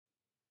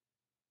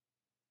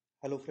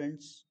Hello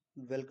friends,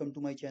 welcome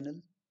to my channel.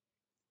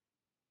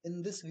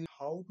 In this video,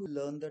 how to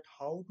learn that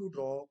how to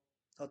draw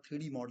a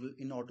 3D model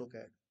in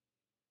AutoCAD.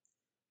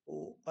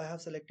 So I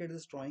have selected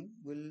this drawing.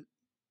 We'll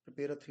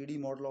prepare a 3D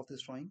model of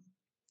this drawing.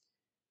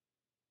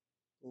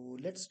 So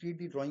let's read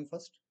the drawing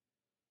first.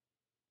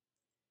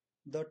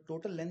 The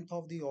total length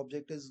of the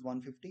object is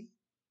 150.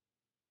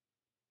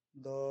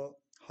 The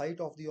height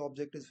of the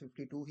object is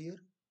 52 here.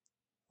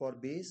 For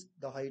base,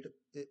 the height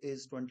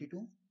is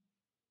 22.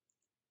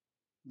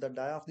 The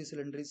dia of the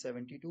cylinder is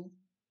 72.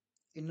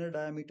 Inner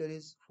diameter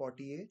is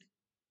 48.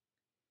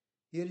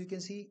 Here you can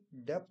see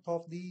depth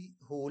of the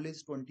hole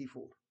is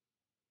 24.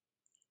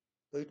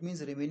 So it means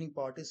the remaining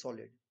part is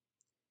solid.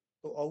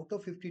 So out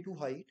of 52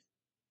 height,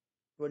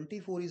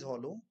 24 is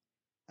hollow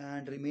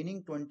and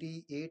remaining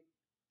 28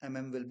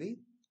 will be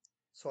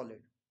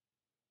solid.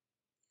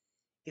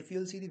 If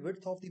you'll see the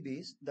width of the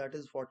base, that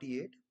is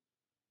 48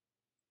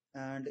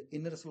 and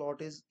inner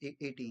slot is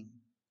 18.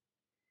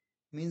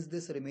 Means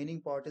this remaining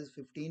part is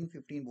 15,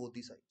 15 both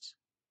the sides.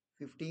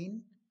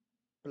 15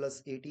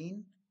 plus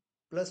 18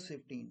 plus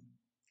 15.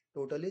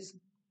 Total is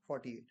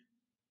 48.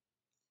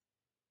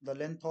 The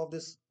length of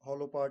this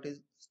hollow part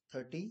is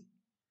 30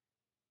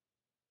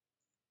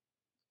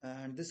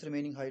 and this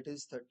remaining height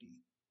is 30.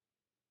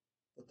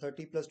 So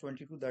 30 plus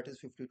 22, that is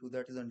 52,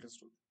 that is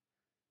understood.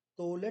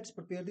 So let's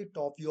prepare the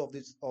top view of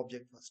this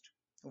object first.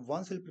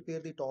 Once we'll prepare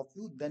the top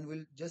view, then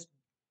we'll just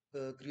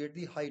create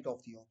the height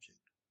of the object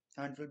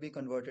and it will be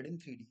converted in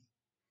 3D.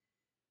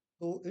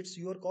 So it's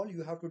your call.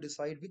 You have to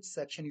decide which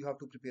section you have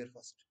to prepare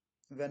first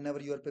whenever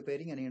you are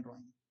preparing any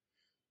drawing.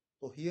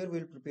 So here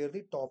we'll prepare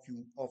the top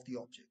view of the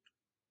object.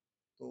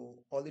 So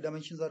all the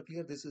dimensions are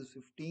clear. This is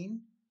 15,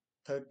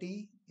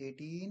 30,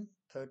 18,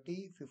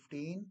 30,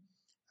 15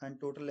 and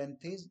total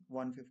length is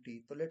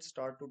 150. So let's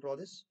start to draw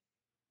this.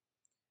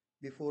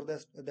 Before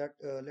that,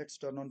 let's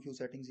turn on few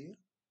settings here.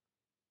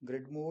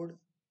 Grid mode,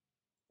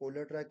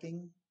 folder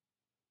tracking,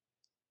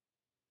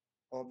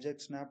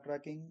 object snap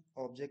tracking,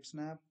 object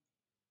snap.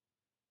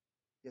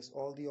 Yes,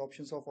 all the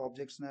options of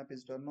object snap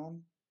is turned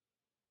on.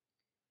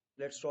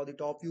 Let's draw the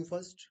top view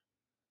first.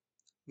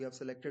 We have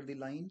selected the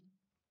line.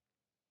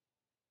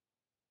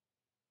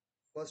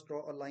 First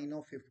draw a line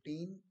of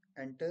 15,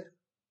 enter.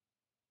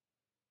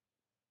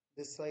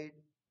 This side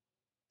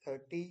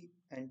 30,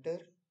 enter.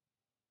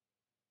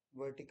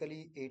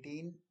 Vertically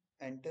 18,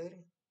 enter.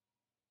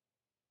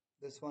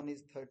 This one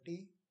is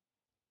 30,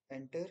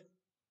 enter.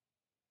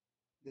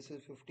 This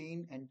is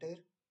 15, enter.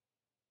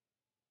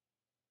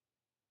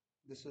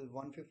 This is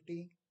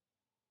 150,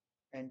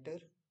 enter.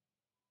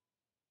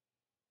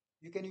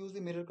 You can use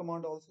the mirror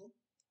command also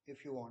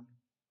if you want.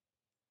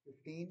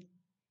 15,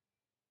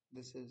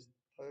 this is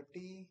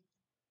 30,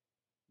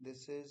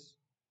 this is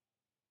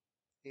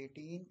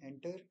 18,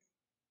 enter.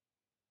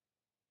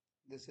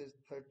 This is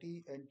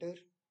 30, enter.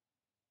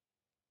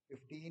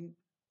 15,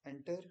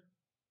 enter.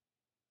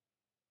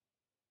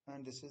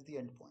 And this is the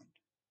end point.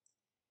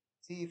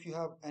 See, if you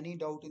have any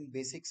doubt in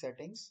basic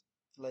settings,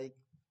 like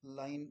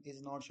line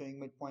is not showing,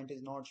 midpoint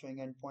is not showing,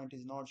 endpoint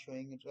is not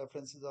showing,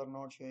 references are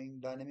not showing,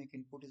 dynamic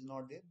input is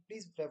not there,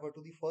 please refer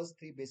to the first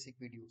 3 basic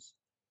videos.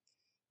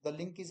 The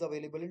link is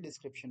available in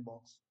description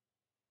box.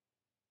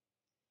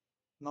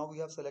 Now we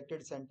have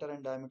selected center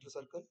and diameter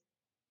circle.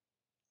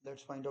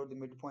 Let's find out the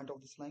midpoint of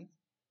this line.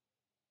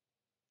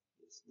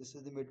 Yes, this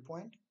is the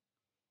midpoint.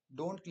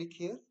 Don't click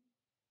here,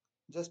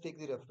 just take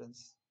the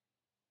reference.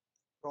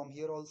 From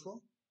here also,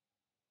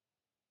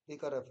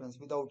 take a reference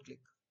without click.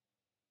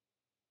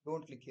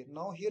 Don't click here.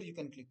 Now here you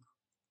can click.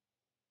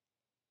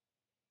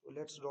 So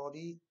let's draw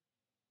the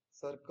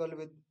circle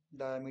with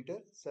diameter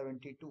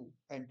 72.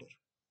 Enter.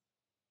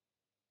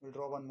 We'll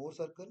draw one more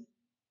circle.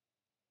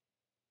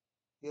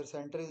 Here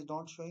center is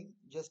not showing.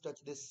 Just touch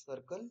this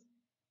circle.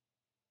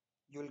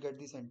 You will get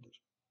the center.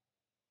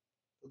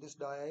 So this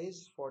dia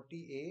is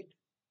 48.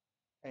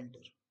 Enter.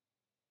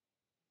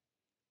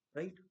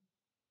 Right.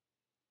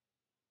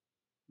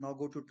 Now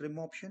go to trim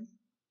option.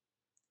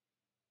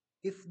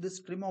 If this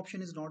trim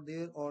option is not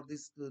there or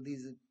these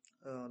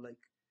like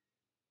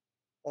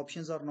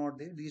options are not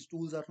there, these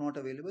tools are not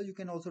available, you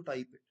can also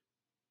type it.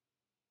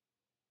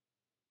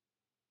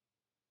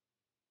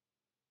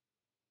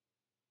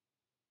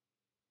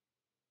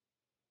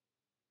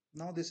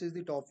 Now this is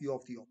the top view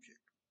of the object.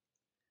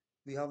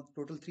 We have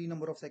total 3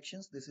 number of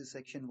sections. This is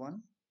section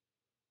 1,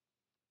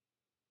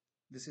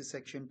 this is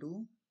section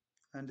 2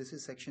 and this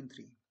is section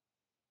 3.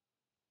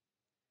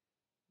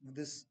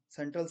 This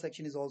central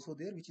section is also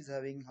there, which is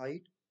having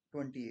height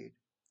 28.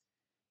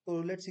 So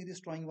let's see this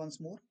drawing once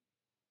more.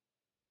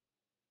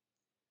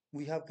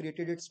 We have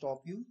created its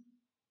top view.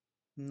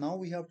 Now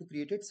we have to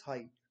create its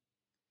height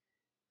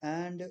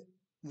and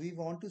we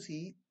want to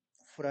see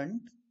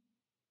front,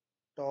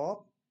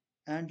 top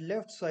and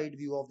left side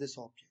view of this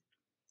object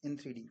in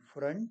 3D.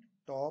 Front,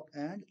 top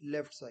and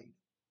left side.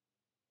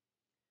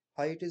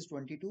 Height is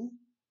 22.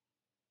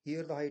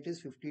 Here the height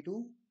is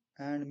 52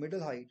 and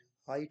middle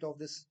height of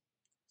this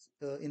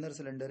inner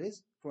cylinder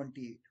is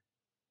 28.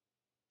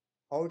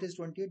 How it is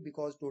 28?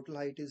 Because total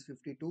height is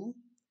 52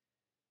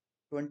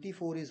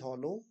 24 is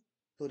hollow,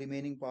 so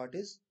remaining part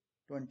is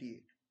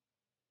 28.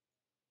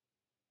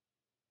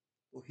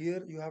 So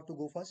here you have to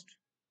go first.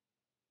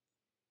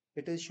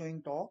 It is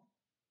showing top.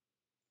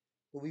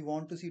 So we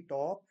want to see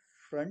top,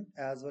 front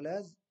as well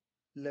as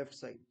left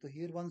side. So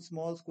here one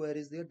small square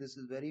is there. This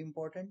is very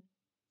important.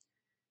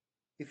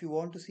 If you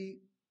want to see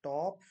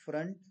top,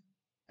 front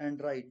and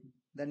right,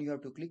 then you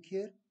have to click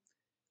here.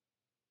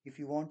 If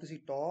you want to see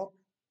top,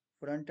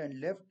 front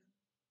and left,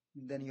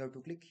 then you have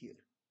to click here.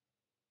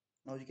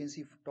 Now you can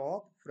see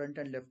top, front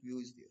and left view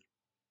is there.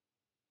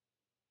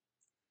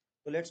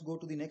 So let's go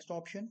to the next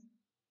option.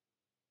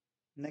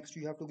 Next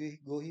you have to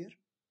go here.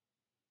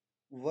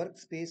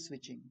 Workspace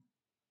switching.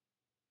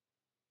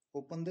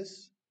 Open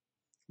this.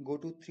 Go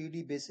to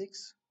 3D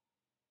basics.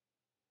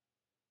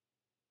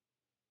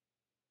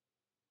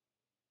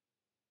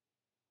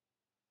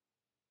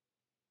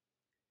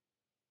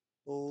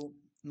 So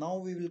now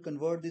we will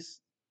convert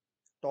this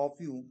top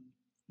view,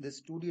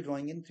 this 2D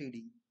drawing in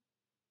 3D.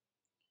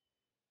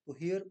 So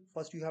here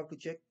first you have to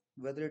check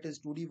whether it is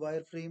 2D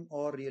wireframe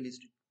or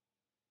realistic.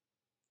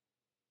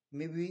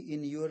 Maybe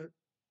in your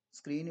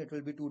screen it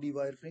will be 2D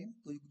wireframe.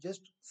 So you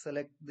just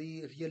select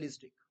the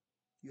realistic.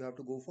 You have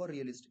to go for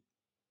realistic,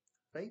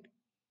 right?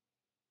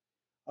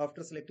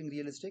 After selecting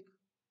realistic,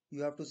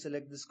 you have to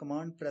select this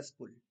command press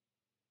pull.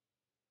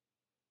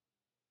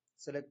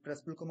 Select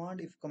press pull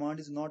command. If command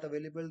is not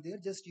available there,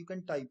 just you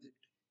can type it.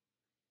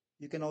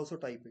 You can also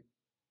type it.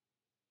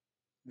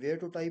 Where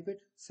to type it?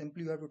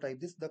 Simply you have to type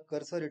this. The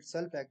cursor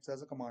itself acts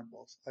as a command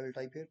box. I will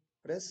type here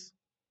press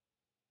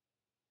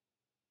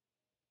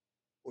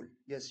pull.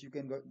 Yes, you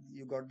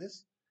got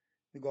this.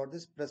 You got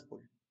this press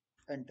pull.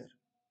 Enter.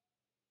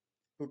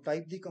 To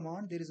type the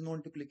command, there is no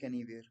need to click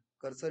anywhere.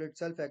 Cursor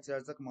itself acts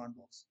as a command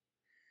box.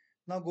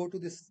 Now go to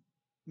this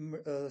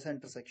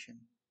center section.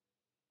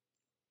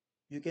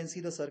 You can see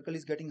the circle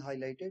is getting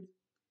highlighted.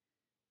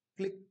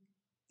 Click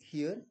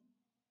here.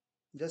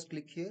 Just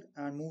click here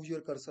and move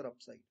your cursor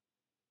upside.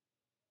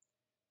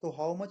 So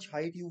how much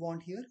height you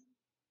want here?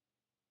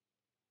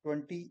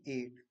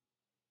 28.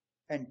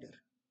 Enter.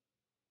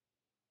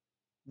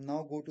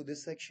 Now go to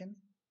this section.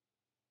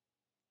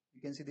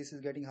 You can see this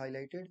is getting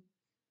highlighted.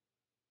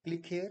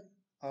 Click here.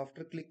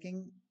 After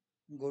clicking,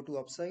 go to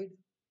upside.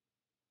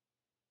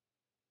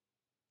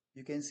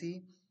 You can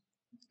see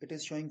it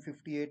is showing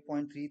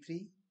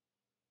 58.33,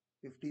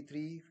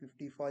 53,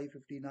 55,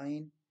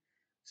 59.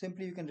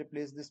 Simply you can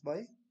replace this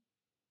by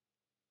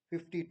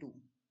 52.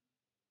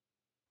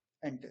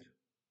 Enter.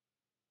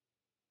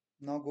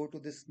 Now go to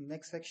this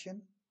next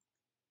section.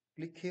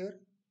 Click here.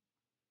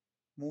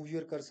 Move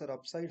your cursor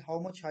upside. How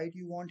much height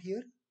you want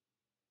here?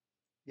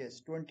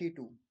 Yes,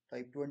 22.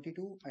 Type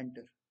 22.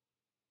 Enter.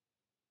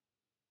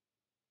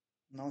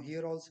 Now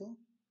here also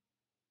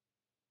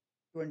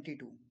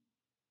 22.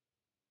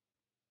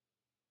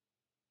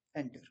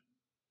 Enter.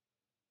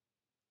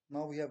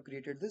 Now we have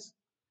created this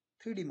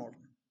 3D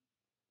model,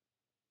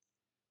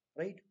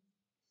 right?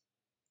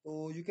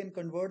 So you can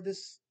convert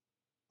this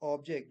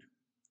object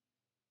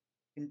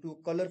into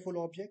a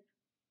colorful object.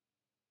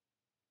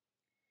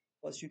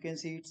 First you can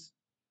see its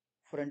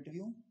front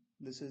view.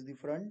 This is the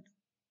front.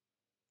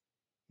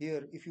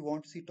 Here if you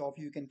want to see top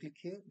view, you can click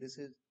here. This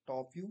is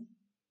top view.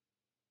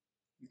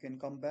 You can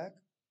come back,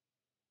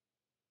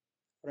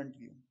 front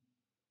view,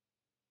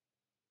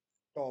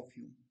 top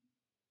view.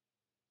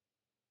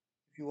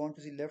 If you want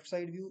to see left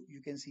side view,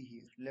 you can see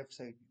here, left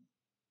side view.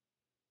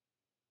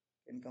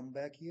 You can come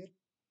back here,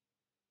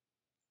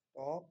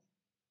 top.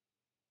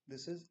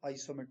 This is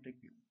isometric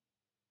view.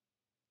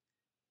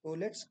 So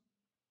let's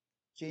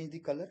change the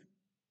color.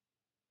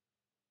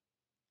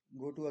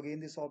 Go to again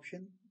this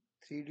option,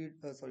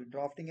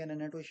 drafting and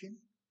annotation.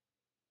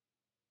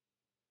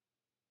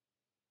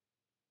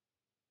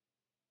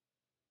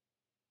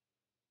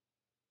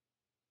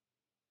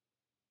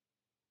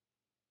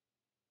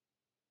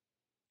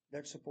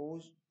 Let's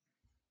suppose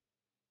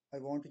I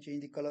want to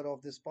change the color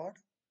of this part.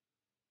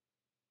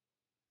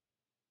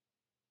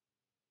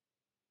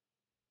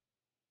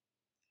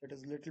 It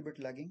is a little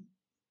bit lagging.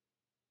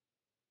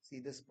 See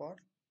this part.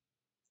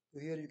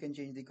 So here you can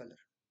change the color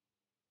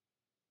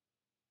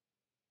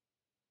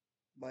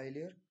by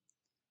layer.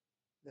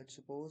 Let's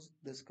suppose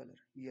this color,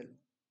 yellow.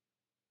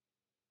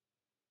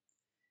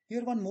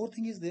 Here one more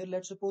thing is there.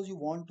 Let's suppose you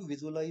want to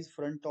visualize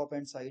front, top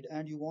and side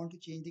and you want to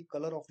change the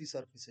color of the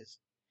surfaces.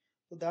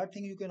 So that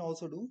thing you can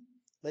also do.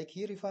 Like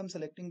here if I'm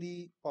selecting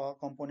the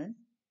component,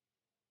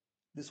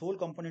 this whole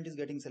component is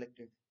getting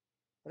selected,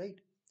 right?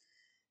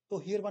 So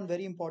here one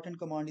very important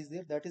command is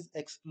there, that is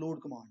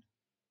explode command.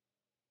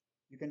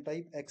 You can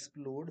type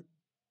explode.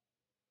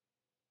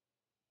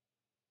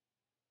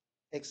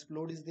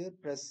 Explode is there,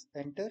 press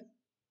enter.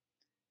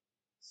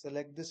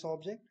 Select this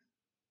object,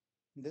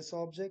 this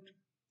object,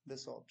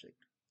 this object.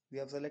 We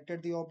have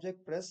selected the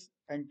object, press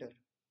enter.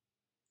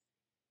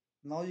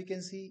 Now you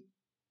can see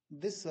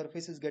this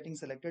surface is getting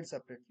selected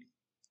separately.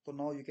 So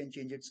now you can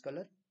change its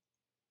color.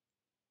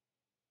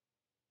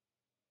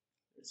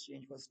 Let's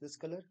change first this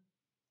color.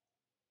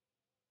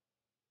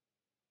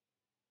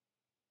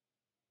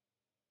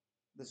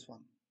 This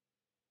one.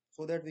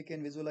 so that we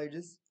can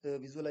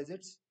visualize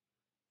its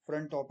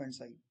front, top and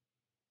side.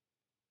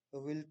 So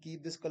we'll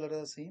keep this color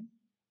the same.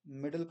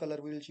 Middle color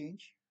will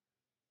change.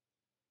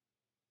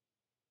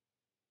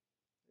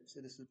 Let's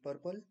say this is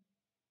purple.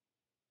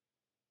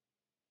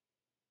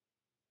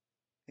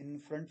 In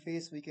front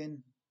face we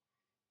can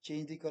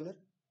change the color.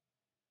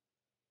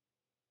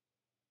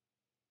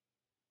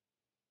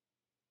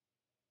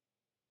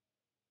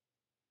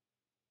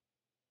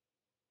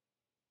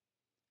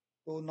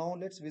 So now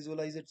let's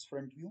visualize its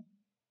front view.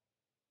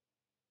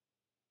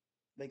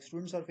 Like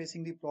students are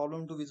facing the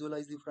problem to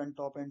visualize the front,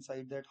 top and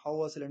side, that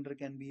how a cylinder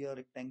can be a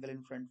rectangle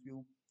in front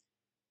view.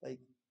 Like,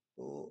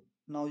 so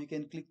now you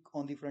can click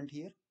on the front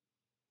here.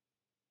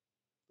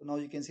 So now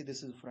you can see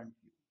this is front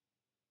view,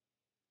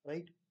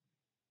 right?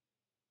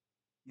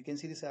 You can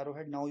see this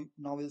arrowhead. Now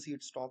we'll see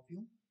its top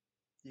view.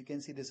 You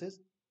can see this is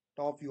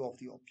top view of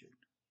the object.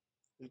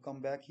 We'll come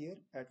back here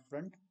at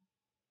front.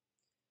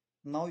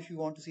 Now if you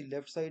want to see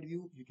left side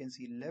view, you can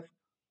see left.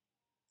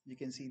 You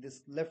can see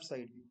this left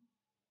side view.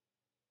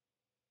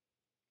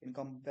 You can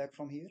come back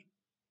from here.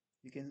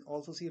 You can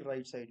also see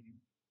right side view.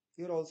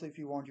 Here also, if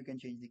you want, you can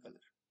change the color.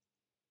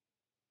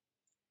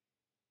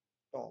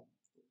 Top.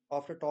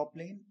 After top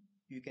plane,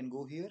 you can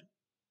go here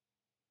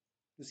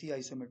to see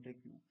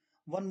isometric view.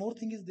 One more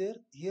thing is there.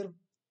 Here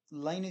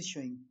line is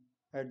showing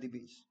at the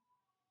base.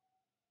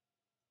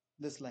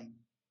 This line.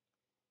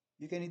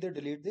 You can either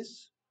delete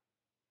this.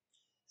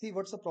 See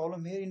what's the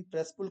problem here in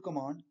press pull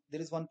command.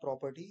 There is one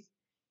property.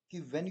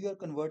 When you are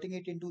converting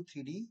it into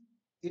 3D,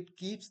 it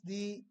keeps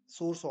the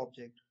source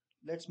object.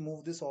 Let's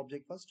move this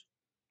object first.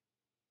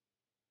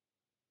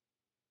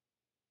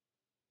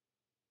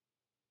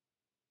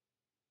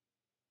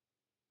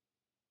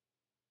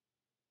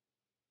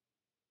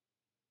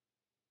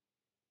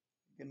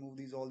 You can move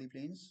these all the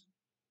planes.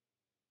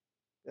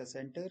 Press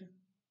enter.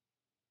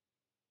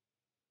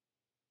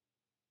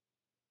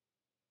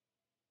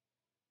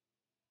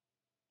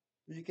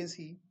 You can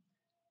see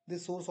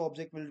this source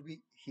object will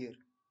be here.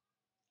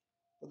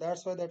 So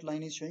that's why that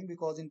line is showing,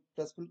 because in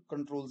press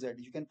Control Z,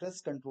 you can press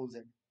Control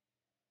Z.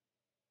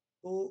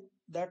 So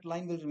that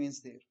line will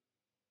remains there.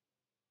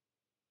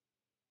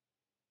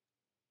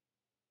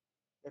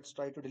 Let's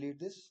try to delete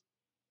this.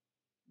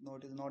 No,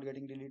 it is not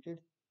getting deleted.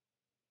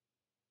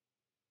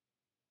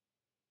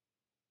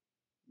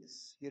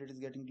 Yes, here it is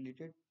getting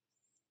deleted.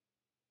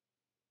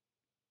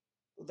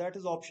 So that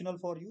is optional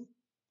for you.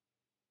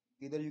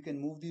 Either you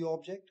can move the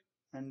object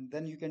and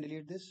then you can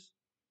delete this.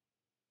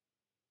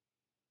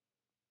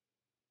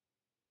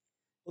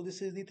 So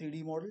this is the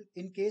 3D model.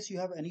 In case you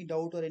have any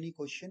doubt or any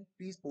question,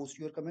 please post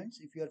your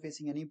comments. If you are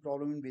facing any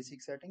problem in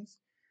basic settings,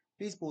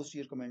 please post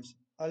your comments.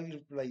 I will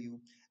reply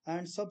you,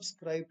 and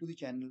subscribe to the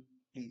channel,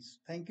 please.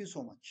 Thank you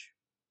so much.